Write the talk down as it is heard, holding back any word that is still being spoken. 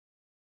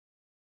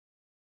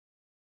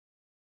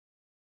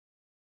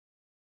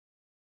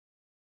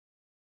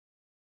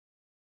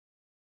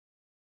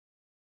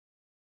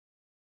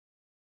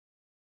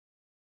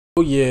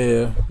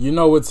Yeah, you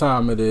know what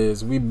time it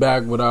is. We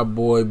back with our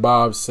boy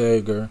Bob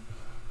Seger.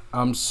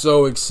 I'm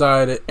so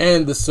excited,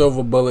 and the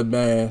Silver Bullet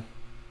Band.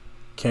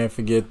 Can't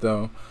forget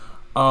them.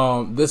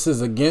 This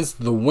is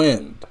Against the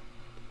Wind.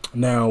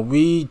 Now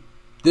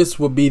this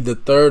will be the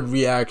third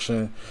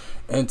reaction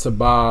into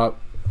Bob,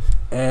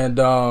 and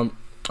I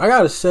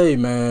gotta say,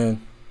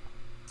 man,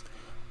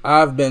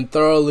 I've been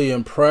thoroughly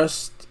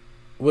impressed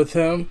with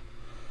him.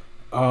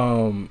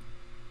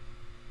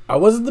 I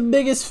wasn't the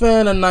biggest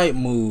fan of Night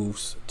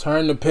Moves.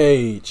 Turn the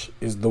Page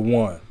is the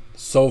one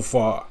so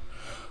far,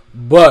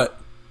 but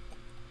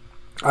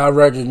I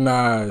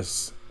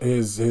recognize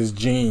his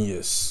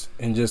genius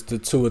in just the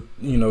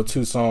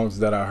two songs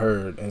that I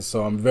heard, and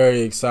so I'm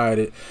very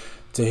excited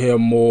to hear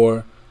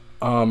more.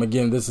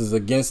 Again, this is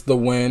Against the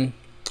Wind.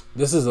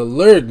 This is a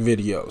lyric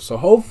video, so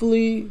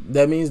hopefully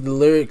that means the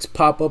lyrics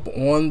pop up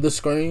on the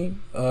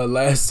screen.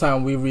 Last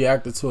time we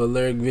reacted to a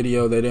lyric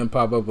video, they didn't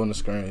pop up on the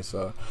screen,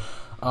 so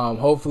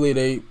hopefully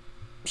they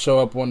show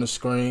up on the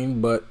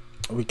screen, but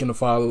we can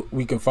follow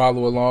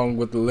along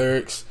with the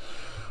lyrics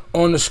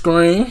on the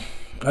screen.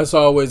 That's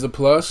always a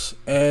plus.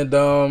 And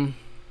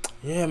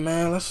yeah,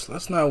 man,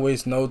 let's not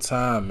waste no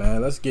time,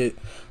 man. Let's get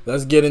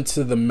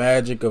into the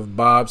magic of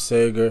Bob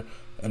Seger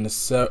and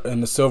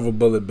the Silver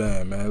Bullet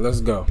Band, man. Let's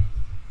go.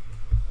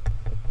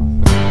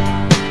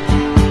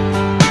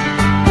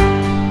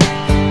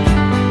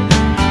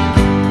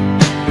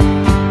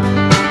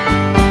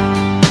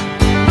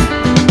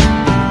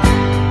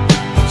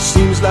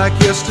 Like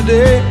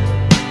yesterday,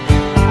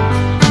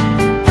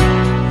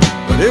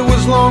 but it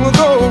was long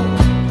ago.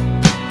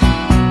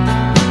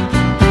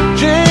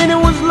 Jane, it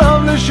was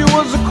lovely, she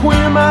was the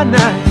queen of my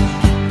night.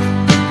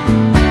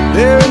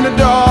 There in the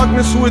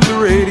darkness with the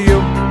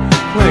radio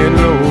playing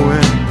low,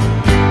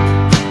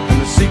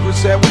 and the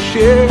secrets that we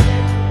shared,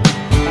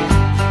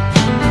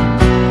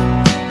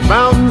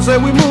 mountains that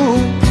we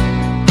moved,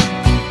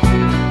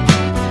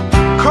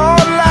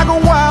 caught like a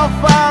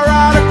wildfire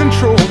out of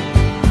control,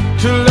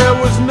 till there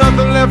was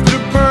nothing left to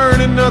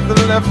burn and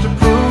nothing left to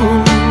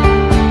prove.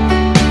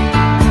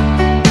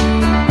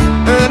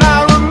 And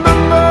I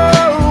remember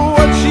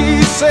what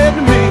she said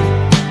to me,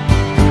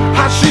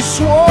 how she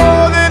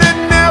swore that it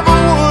never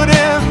would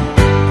end.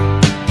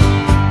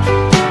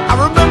 I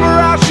remember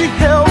how she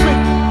held me,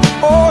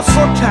 oh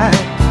so tight.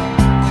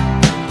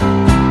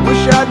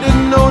 Wish I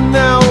didn't know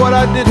now what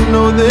I didn't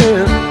know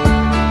then.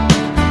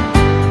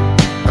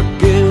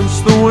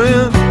 Against the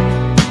wind,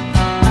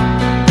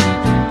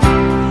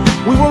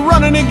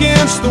 running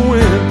against the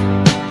wind.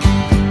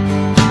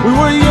 We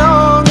were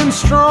young and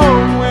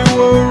strong, we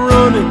were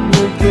running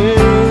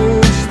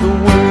against the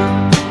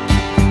wind.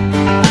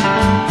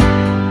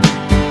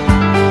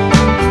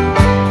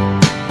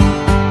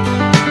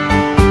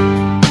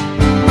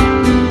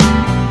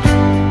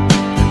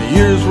 And the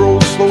years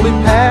rolled slowly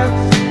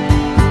past,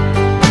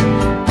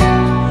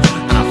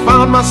 and I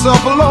found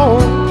myself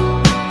alone,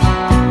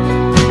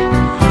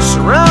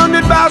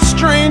 surrounded by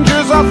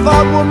strangers I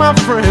thought were my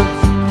friends.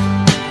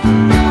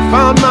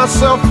 Found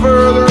myself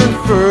further and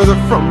further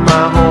from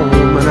my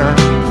home, and I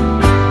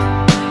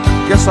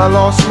guess I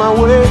lost my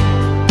way.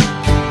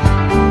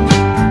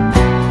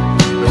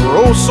 There were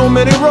oh so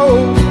many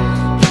roads.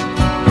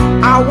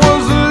 I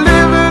was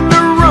living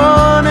to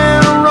run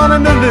and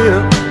running to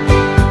live,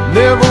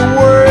 never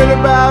worried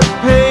about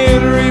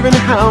paying or even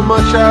how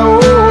much I owe.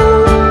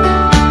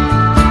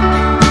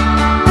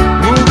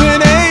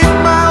 Moving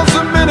 8 miles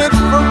a minute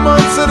for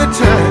months at a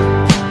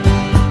time,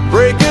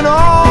 breaking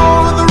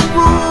all of the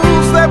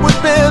rules that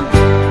would bend.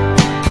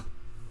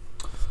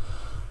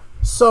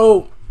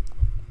 So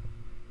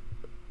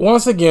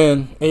once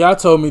again, and y'all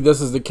told me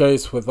this is the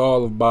case with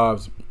all of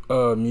Bob's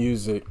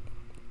music,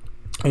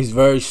 he's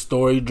very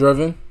story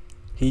driven.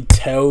 He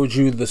tells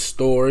you the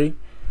story,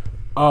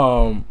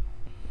 and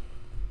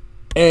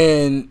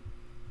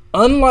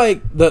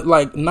unlike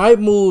Night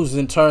Moves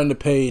and Turn the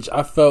Page,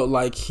 I felt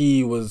like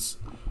he was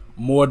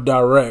more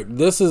direct.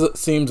 This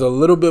seems a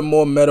little bit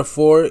more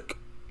metaphoric,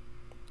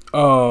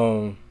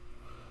 but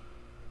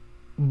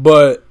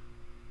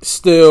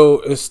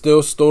it's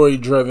still story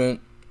driven.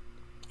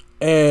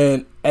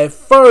 And at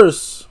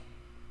first,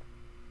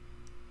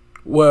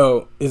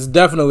 well, it's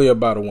definitely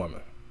about a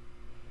woman,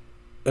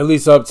 at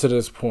least up to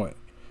this point.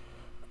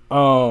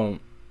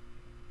 But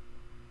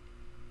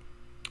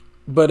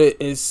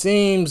it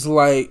seems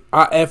like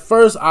at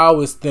first I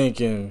was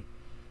thinking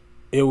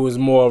it was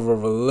more of a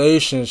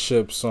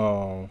relationship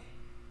song,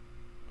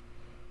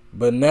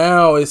 but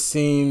now it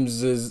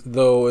seems as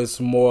though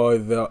it's more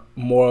of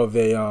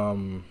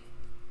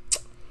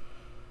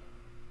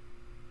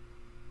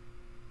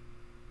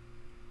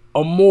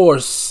a more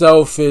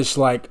selfish,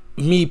 like,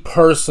 me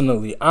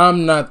personally,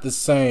 I'm not the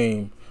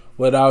same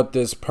without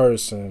this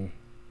person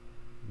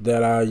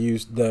that I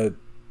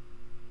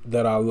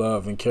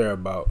love and care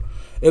about.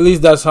 At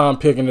least that's how I'm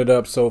picking it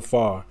up so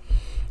far.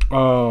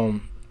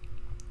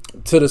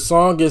 To the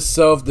song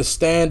itself, the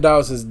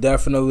standouts is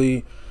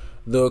definitely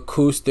the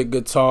acoustic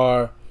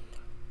guitar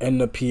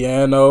and the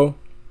piano.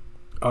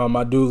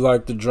 I do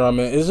like the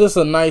drumming. It's just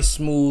a nice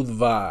smooth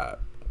vibe.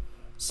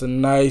 It's a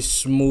nice,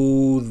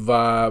 smooth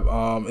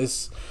vibe.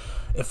 It's,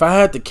 if I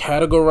had to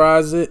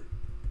categorize it,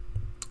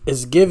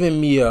 it's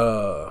giving me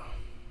a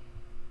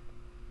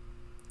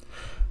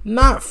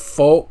not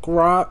folk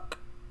rock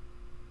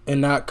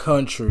and not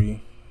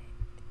country.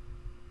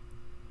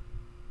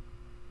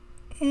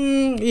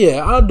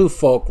 Yeah, I'll do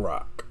folk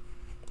rock.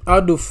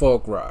 It's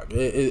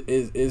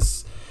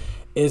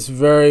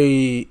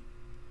very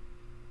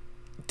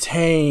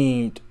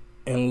tamed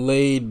and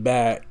laid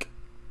back,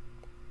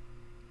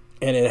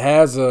 and it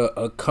has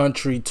a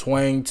country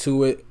twang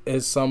to it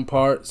in some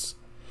parts.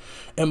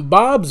 And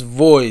Bob's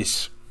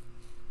voice,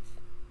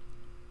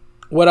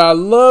 what I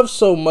love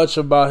so much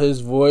about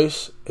his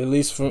voice, at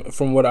least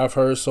from what I've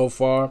heard so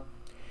far,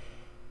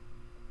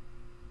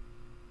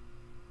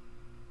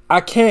 I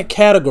can't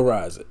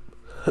categorize it.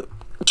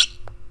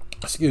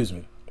 Excuse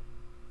me.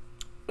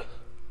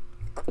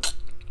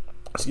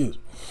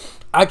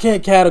 I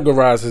can't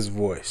categorize his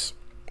voice.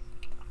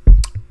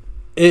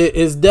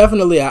 It's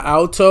definitely an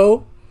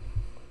alto,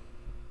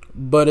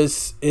 but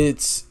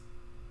it's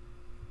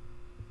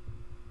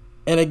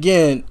and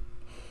again,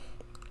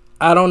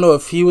 I don't know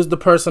if he was the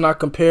person I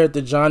compared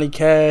to Johnny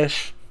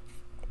Cash,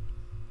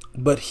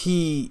 but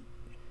he,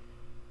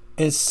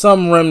 in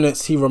some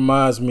remnants, he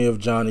reminds me of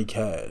Johnny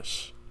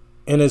Cash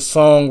in his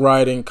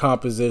songwriting,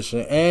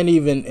 composition, and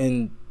even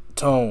in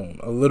tone,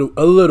 a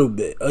little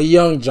bit. A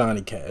young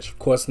Johnny Cash, of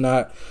course,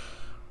 not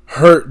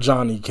Hurt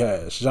Johnny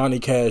Cash. Johnny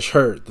Cash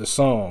Hurt, the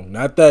song,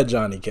 not that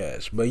Johnny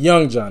Cash, but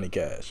young Johnny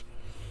Cash.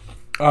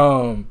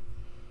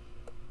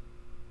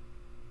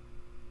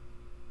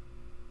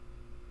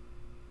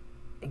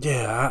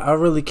 Yeah, I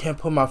really can't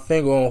put my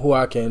finger on who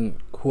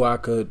I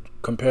could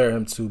compare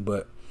him to,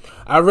 but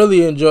I'm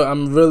really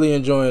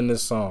enjoying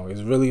this song.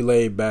 It's really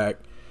laid back,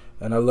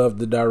 and I love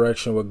the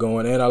direction we're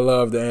going, and I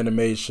love the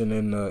animation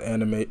and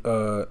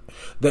the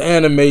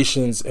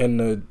animations and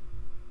the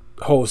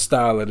whole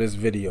style of this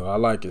video. I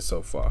like it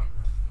so far.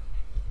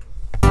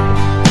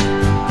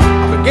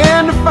 I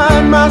began to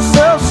find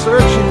myself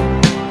searching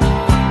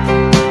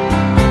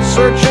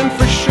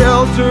for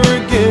shelter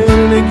again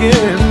and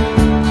again,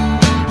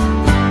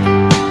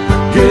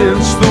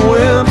 against the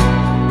wind,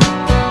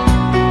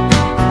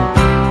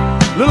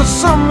 little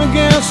something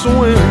against the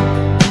wind.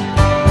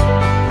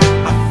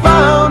 I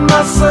found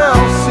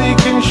myself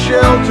seeking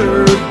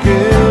shelter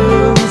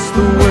against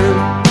the wind.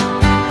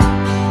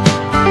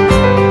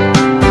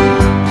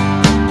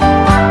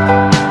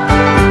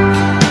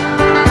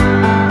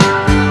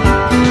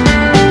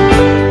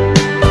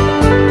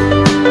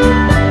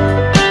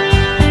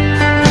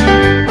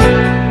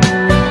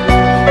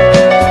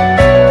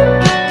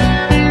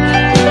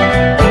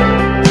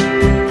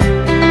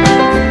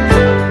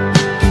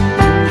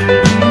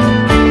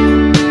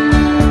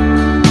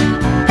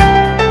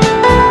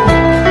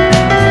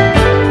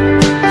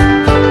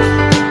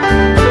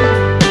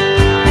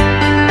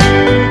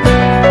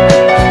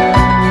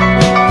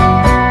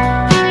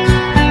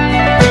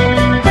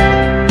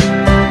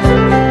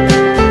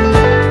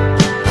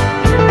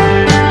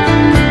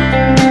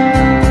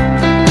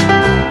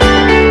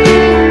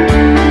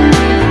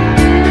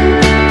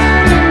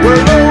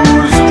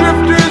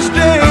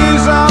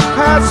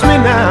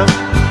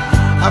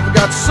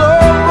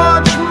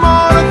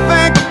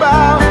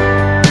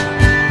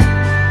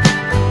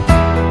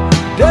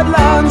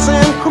 Deadlines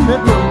and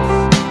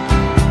commitments,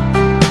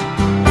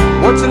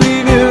 what to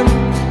leave in,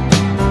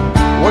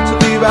 what to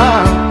leave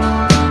out,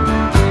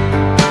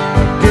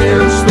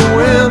 against the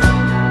wind.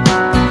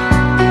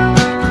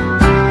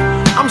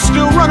 I'm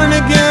still running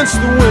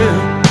against the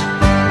wind.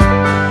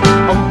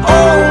 I'm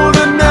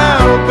older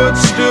now, but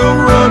still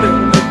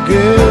running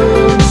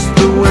against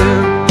the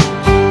wind.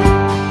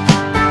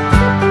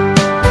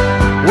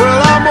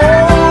 Well, I'm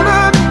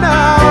older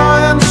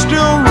now and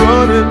still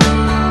running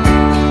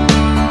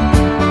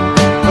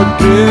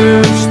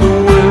against the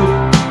wind,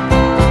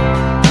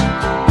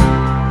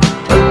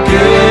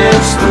 against the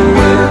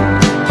wind,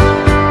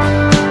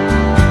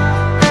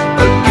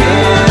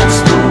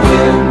 against the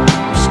wind.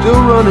 I'm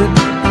still running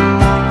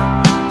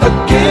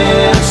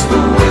against the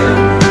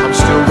wind. I'm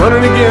still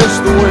running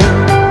against the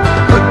wind,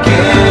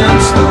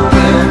 against the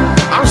wind.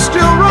 I'm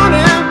still running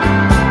against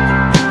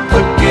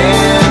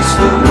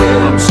the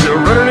wind. I'm still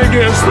running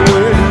against the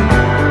wind,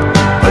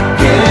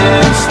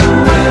 against the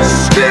wind.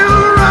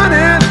 Still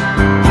running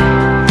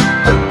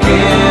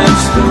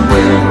against the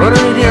wind,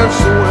 running against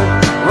the wind,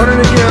 running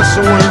against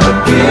the wind,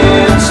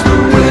 against the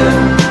wind.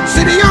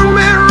 See the young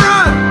man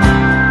run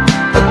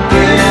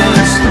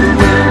against the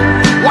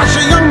wind. Watch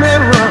a young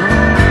man run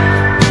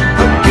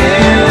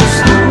against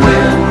the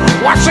wind.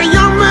 Watch a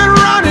young man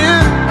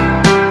running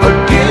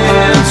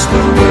against the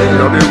wind.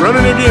 They'll be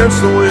running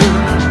against the wind,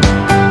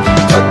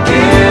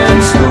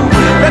 against the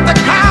wind. Let the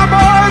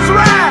cowboys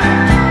ride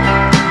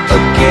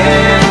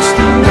against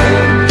the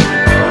wind.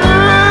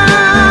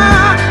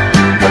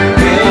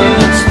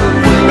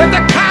 Let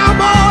the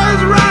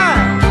cowboys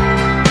ride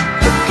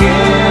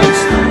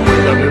against the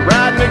wind. They'll be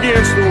riding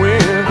against the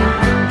wind,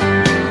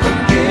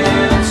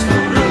 against the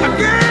wind,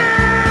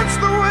 against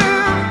the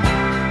wind,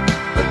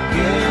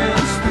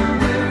 against the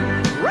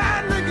wind.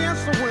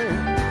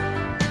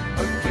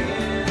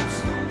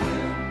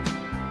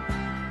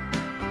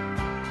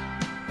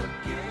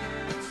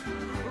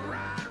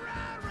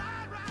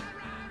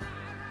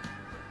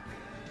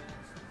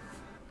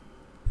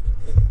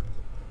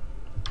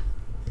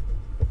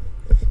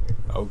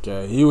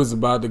 Okay, he was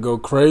about to go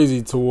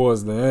crazy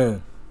towards the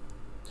end.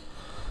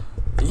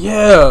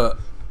 Yeah,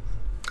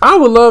 I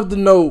would love to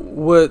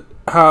know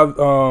how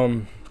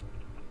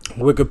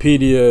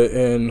Wikipedia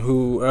and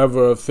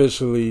whoever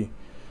officially,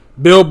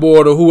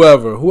 Billboard or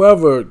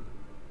whoever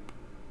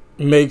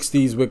makes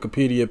these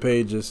Wikipedia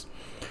pages,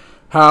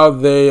 how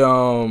they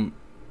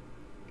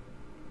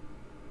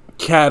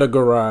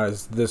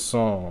categorize this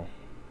song.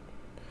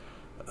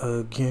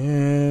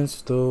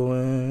 Against the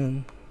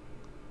Wind.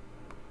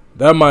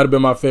 That might have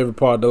been my favorite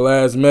part. The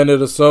last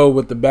minute or so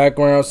with the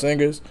background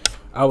singers.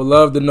 I would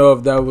love to know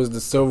if that was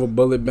the Silver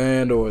Bullet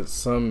Band or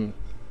some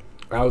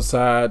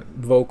outside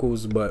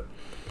vocals, but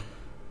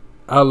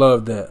I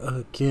love that.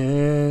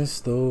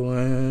 Against the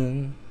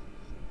wind.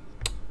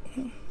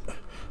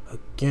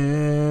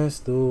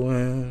 Against the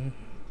wind.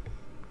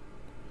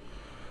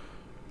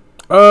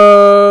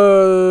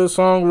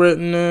 Song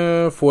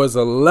written for his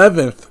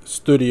 11th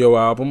studio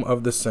album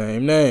of the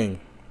same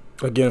name.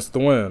 Against the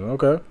Wind.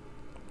 Okay.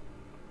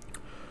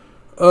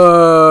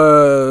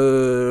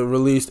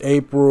 Released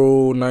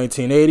April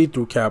 1980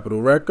 through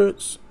Capitol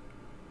Records.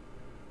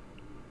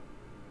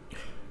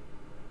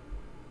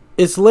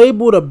 It's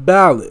labeled a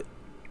ballad.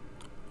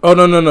 Oh,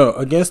 no.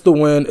 Against the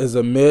Wind is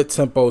a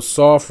mid-tempo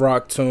soft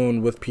rock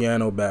tune with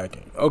piano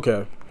backing.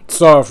 Okay.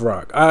 Soft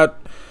rock. I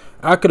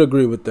could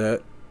agree with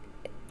that.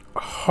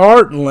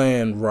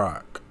 Heartland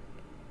rock.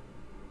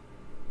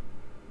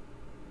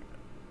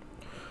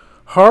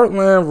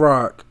 Heartland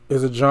rock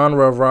is a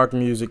genre of rock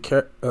music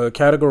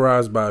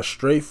categorized by a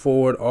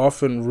straightforward,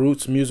 often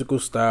roots musical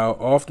style,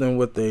 often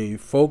with a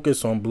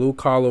focus on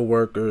blue-collar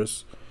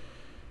workers,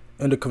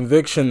 and the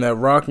conviction that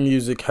rock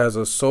music has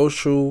a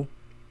social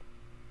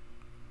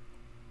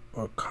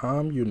or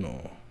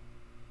communal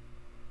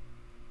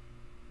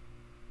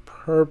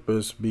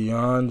purpose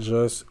beyond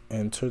just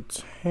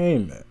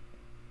entertainment.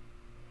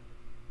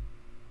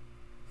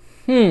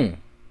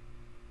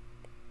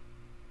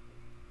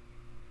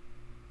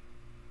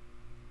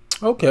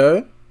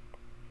 Okay.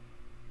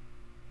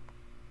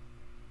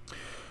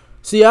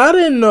 See, I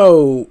didn't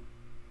know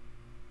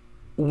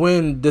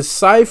when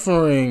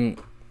deciphering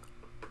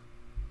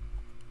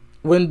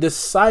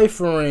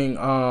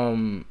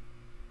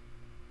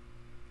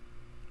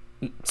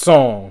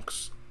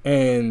songs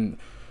and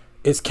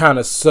its kind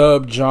of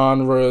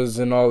subgenres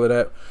and all of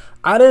that.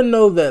 I didn't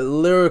know that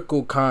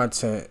lyrical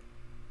content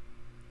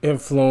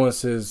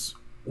influences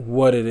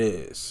what it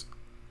is.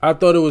 I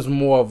thought it was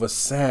more of a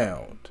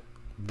sound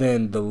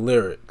than the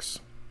lyrics.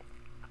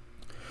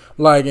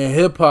 Like in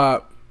hip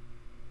hop,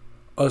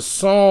 a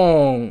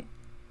song,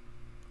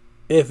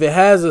 if it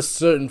has a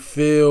certain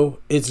feel,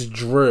 it's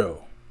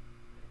drill.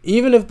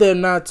 Even if they're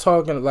not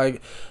talking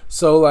like,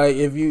 so like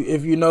if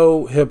you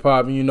know hip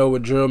hop and you know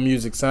what drill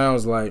music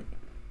sounds like,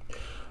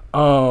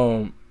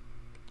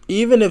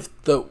 even if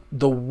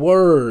the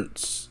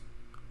words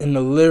and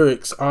the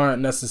lyrics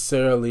aren't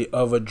necessarily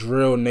of a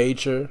drill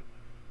nature,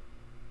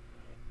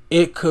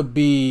 it could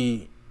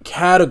be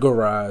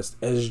categorized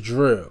as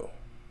drill.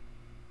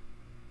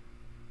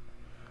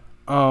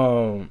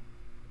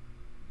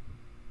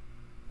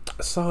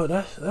 So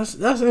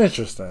that's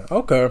interesting.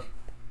 Okay.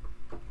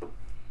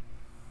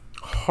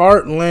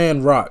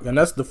 Heartland rock, and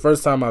that's the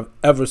first time I've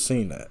ever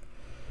seen that.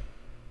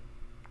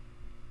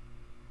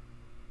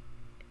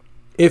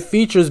 It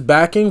features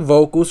backing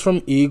vocals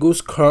from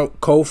Eagles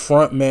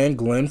co-frontman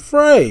Glenn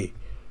Frey.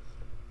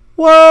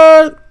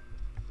 What?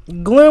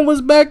 Glenn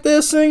was back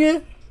there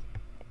singing?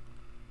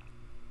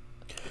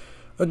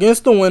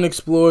 Against the Wind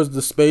explores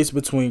the space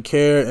between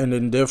care and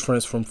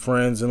indifference from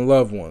friends and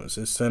loved ones.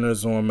 It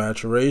centers on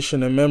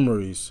maturation and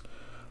memories,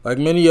 like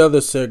many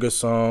other Seger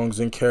songs,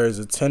 and carries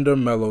a tender,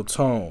 mellow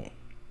tone.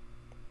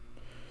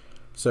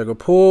 Seger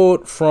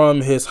pulled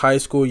from his high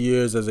school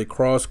years as a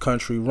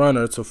cross-country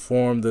runner to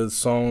form the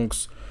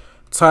song's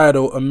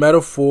title, a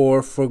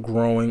metaphor for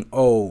growing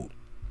old.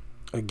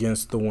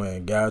 Against the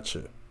Wind.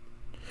 Gotcha.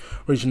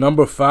 Reached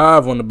number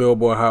 5 on the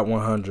Billboard Hot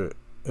 100.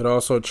 It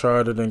also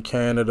charted in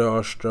Canada,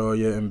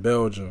 Australia, and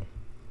Belgium.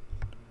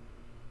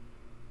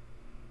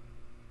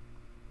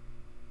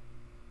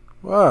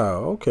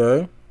 Wow,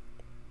 okay.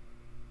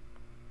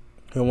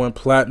 It went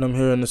platinum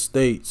here in the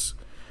States.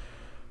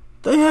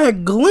 They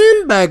had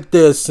Glenn back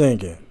there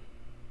singing.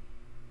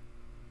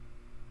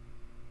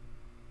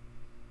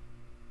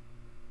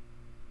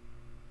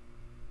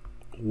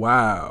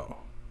 Wow.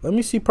 Let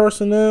me see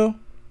personnel.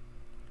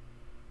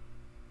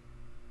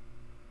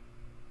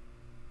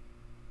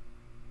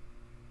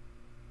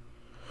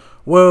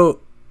 Well,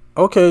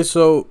 okay,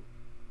 so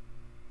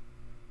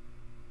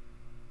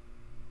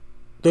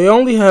they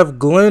only have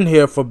Glenn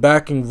here for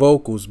backing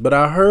vocals, but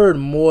I heard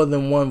more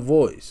than one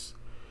voice.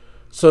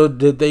 So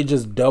did they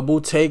just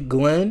double take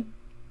Glenn?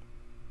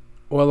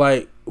 Or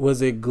like,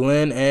 was it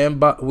Glenn and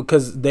Bob?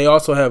 Because they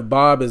also have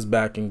Bob as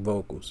backing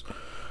vocals.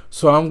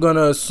 So I'm going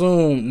to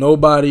assume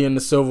nobody in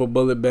the Silver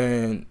Bullet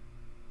Band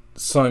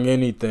sung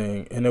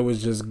anything, and it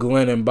was just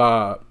Glenn and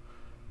Bob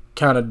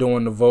kind of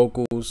doing the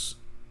vocals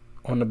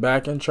on the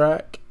backing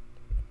track.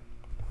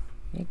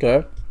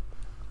 Okay.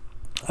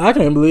 I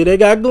can't believe they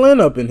got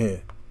Glenn up in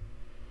here.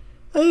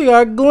 And you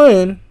got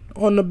Glenn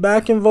on the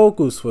backing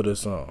vocals for the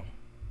song.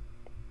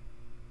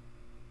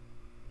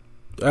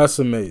 That's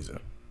amazing.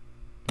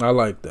 I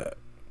like that.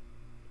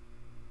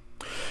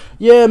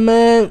 Yeah,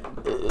 man.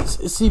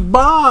 See,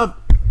 Bob's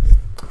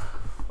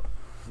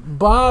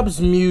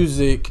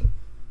music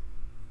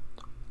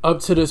up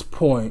to this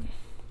point,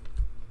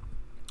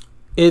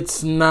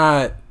 it's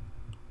not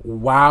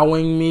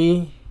wowing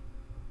me.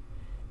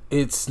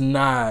 It's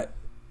not,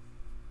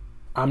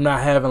 I'm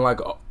not having like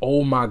a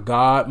oh my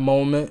God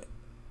moment.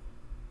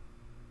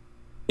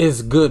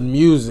 It's good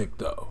music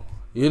though.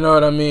 You know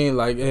what I mean?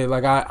 Like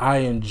I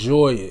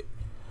enjoy it.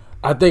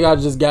 I think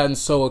I've just gotten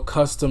so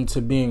accustomed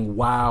to being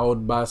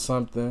wowed by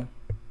something.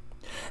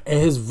 And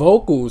his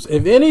vocals,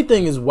 if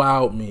anything has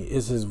wowed me,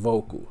 is his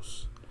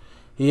vocals.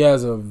 He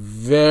has a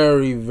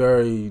very,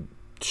 very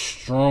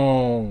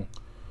strong,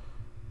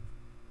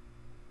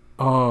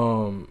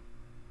 I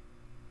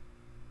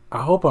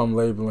hope I'm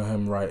labeling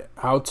him right,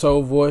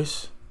 alto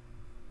voice.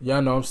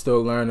 Y'all know I'm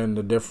still learning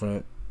the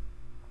different,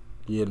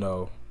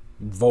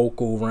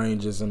 vocal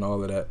ranges and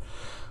all of that.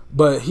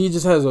 But he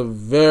just has a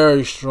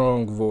very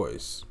strong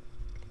voice.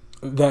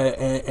 That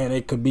and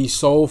it could be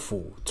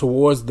soulful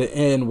towards the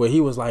end where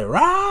he was like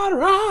ride,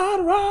 ride,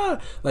 ride.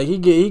 Like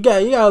he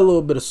got a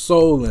little bit of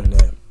soul in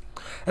there.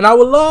 And I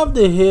would love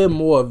to hear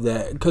more of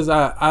that, because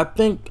I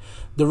think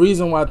the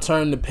reason why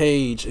Turn the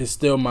Page is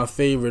still my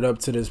favorite up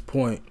to this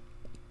point,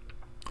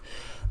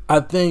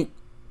 I think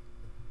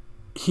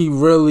he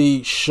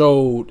really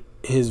showed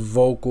his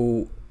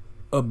vocal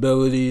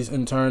abilities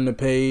in Turn the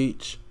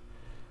Page.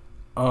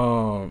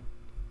 And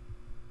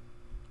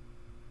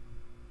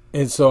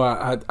so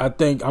I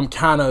think I'm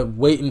kind of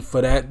waiting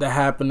for that to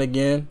happen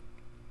again.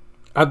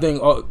 I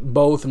think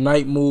both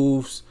Night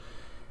Moves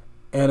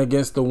and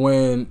Against the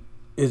Wind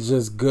is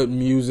just good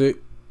music,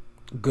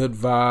 good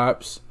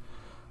vibes.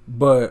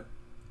 But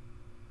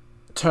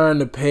Turn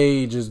the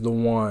Page is the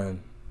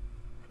one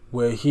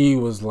where he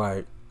was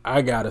like,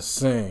 I gotta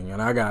sing,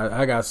 and I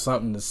got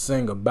something to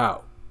sing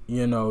about,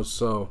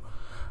 So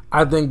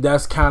I think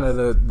that's kind of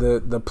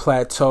the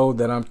plateau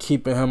that I'm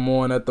keeping him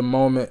on at the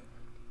moment.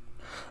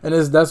 And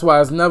that's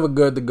why it's never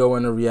good to go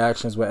into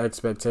reactions with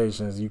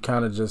expectations. You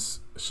kind of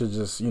should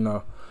just,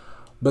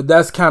 But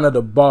that's kind of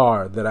the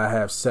bar that I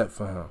have set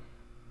for him.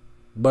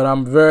 But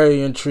I'm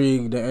very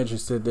intrigued and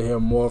interested to hear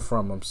more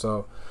from him.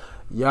 So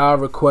y'all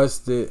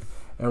request it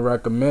and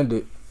recommend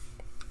it,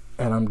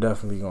 and I'm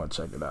definitely going to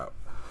check it out.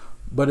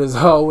 But as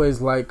always,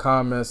 like,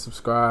 comment,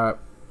 subscribe.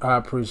 I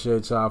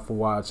appreciate y'all for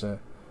watching.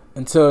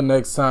 Until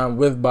next time,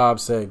 with Bob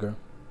Seger.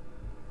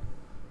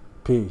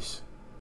 Peace.